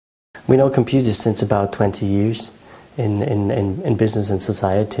We know computers since about 20 years in business and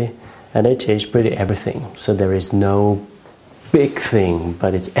society, and they change pretty everything. So there is no big thing,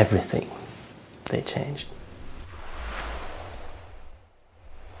 but it's everything they changed.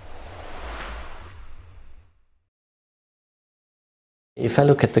 If I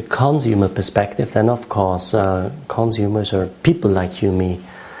look at the consumer perspective, then of course consumers or people like you and me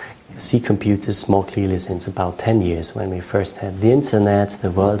see computers more clearly since about 10 years when we first had the internet,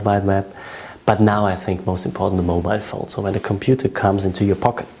 the World Wide Web, but now I think most important the mobile phone. So when the computer comes into your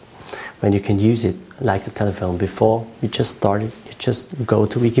pocket, when you can use it like the telephone before, you just start it, you just go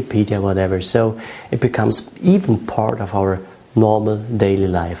to Wikipedia, whatever. So it becomes even part of our normal daily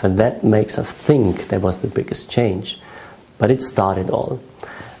life, and that makes us think that was the biggest change. But it started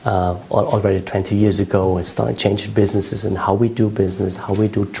already 20 years ago. It started changing businesses and how we do business, how we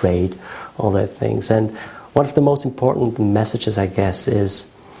do trade, all that things. And one of the most important messages, I guess, is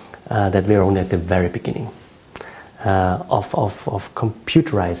that we're only at the very beginning of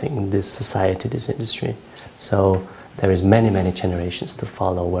computerizing this society, this industry. So there is many generations to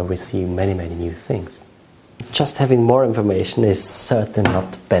follow where we see many new things. Just having more information is certainly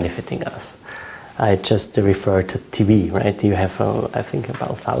not benefiting us. I just refer to TV, right? You have, I think, about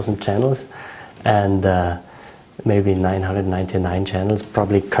 1,000 channels and maybe 999 channels.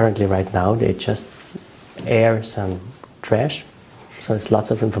 Probably currently right now they just air some trash. So it's lots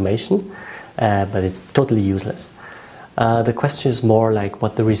of information, but it's totally useless. The question is more like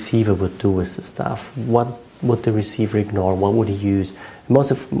what the receiver would do with the stuff. What would the receiver ignore? What would he use?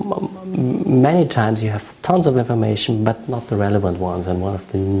 Many times you have tons of information, but not the relevant ones. And one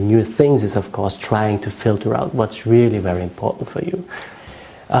of the new things is, of course, trying to filter out what's really very important for you.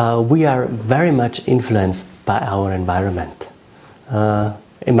 We are very much influenced by our environment.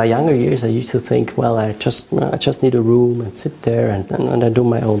 In my younger years, I used to think, well, I just need a room and sit there and I do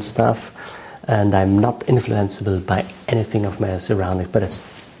my own stuff, and I'm not influenceable by anything of my surroundings. But it's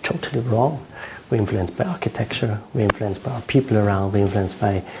totally wrong. We're influenced by architecture, we're influenced by our people around, we're influenced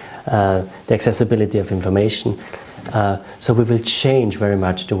by the accessibility of information. So we will change very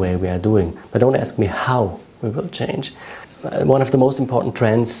much the way we are doing. But don't ask me how we will change. One of the most important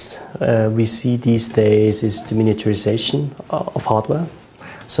trends we see these days is the miniaturization of hardware.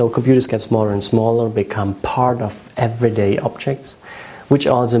 So computers get smaller and smaller, become part of everyday objects, which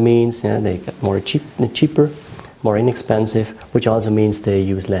also means they get more cheaper, more inexpensive, which also means they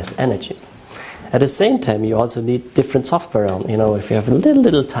use less energy. At the same time, you also need different software on. If you have a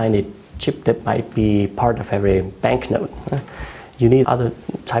little tiny chip that might be part of every banknote, you need other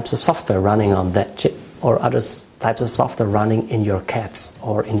types of software running on that chip, or other types of software running in your CADs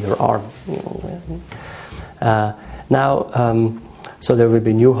or in your arm. So there will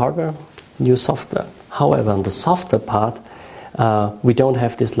be new hardware, new software. However, on the software part, we don't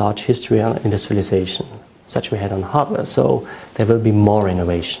have this large history on industrialization, such we had on hardware. So there will be more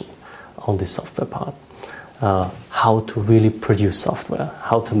innovation on the software part. How to really produce software,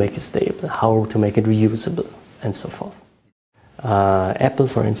 how to make it stable, how to make it reusable, and so forth. Apple,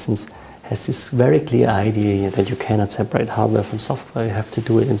 for instance, has this very clear idea that you cannot separate hardware from software. You have to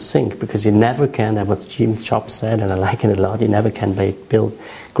do it in sync, because you never can, that's what Steve Jobs said, and I like it a lot, you never can build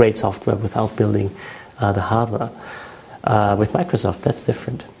great software without building the hardware. With Microsoft, that's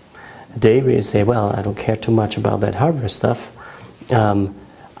different. They really say, well, I don't care too much about that hardware stuff.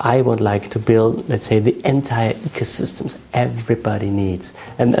 I would like to build, let's say, the entire ecosystems everybody needs.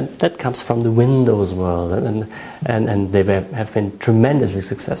 And that comes from the Windows world, and they have been tremendously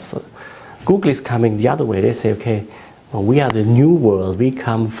successful. Google is coming the other way. They say, okay, well, we are the new world. We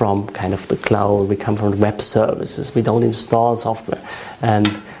come from kind of the cloud. We come from web services. We don't install software.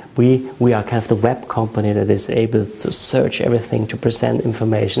 And we are kind of the web company that is able to search everything, to present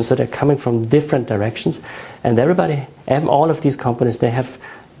information. So they're coming from different directions. And everybody, all of these companies, they have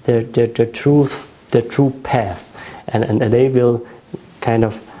their true path, and they will kind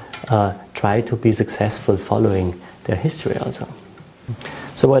of try to be successful following their history also.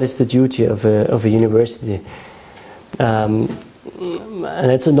 So what is the duty of a university? And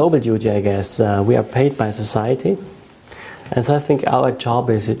it's a noble duty, I guess. We are paid by society, and so I think our job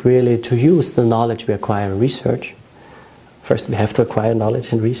is really to use the knowledge we acquire in research. First, we have to acquire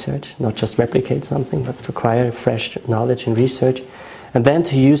knowledge in research, not just replicate something, but to acquire fresh knowledge in research. And then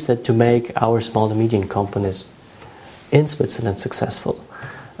to use that to make our small and medium companies in Switzerland successful,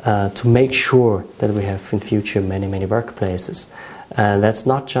 to make sure that we have in future many workplaces. And that's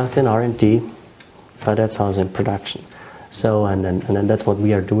not just in R&D, but that's also in production. So, and then that's what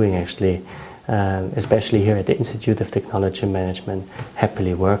we are doing actually, especially here at the Institute of Technology and Management,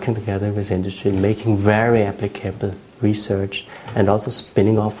 happily working together with industry, making very applicable research, and also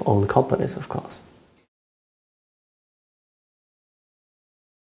spinning off own companies, of course.